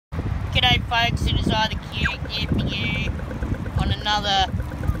G'day folks, it is either Q here for you on another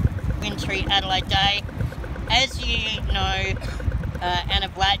wintry Adelaide day. As you know, Anna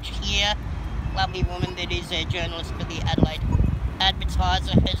Blatch here, lovely woman that is a journalist for the Adelaide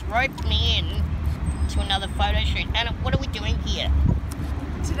Advertiser, has roped me in to another photo shoot. Anna, what are we doing here?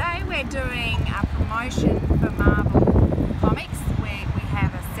 Today we're doing a promotion for Marvel Comics where we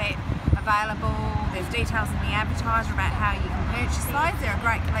have a set available. There's details in the advertiser about how you can purchase those. They're a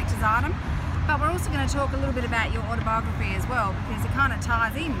great collector's item. But we're also going to talk a little bit about your autobiography as well, because it kind of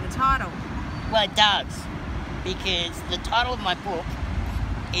ties in the title. Well, it does, because the title of my book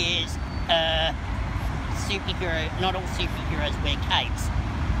is Superhero, Not All Superheroes Wear Capes.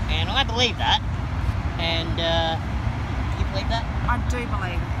 And I believe that. And do you believe that? I do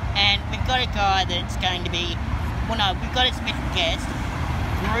believe it. And we've got a guy that's going to be, well no, we've got a special guest.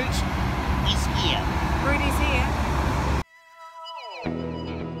 Groot is here. Groot is here.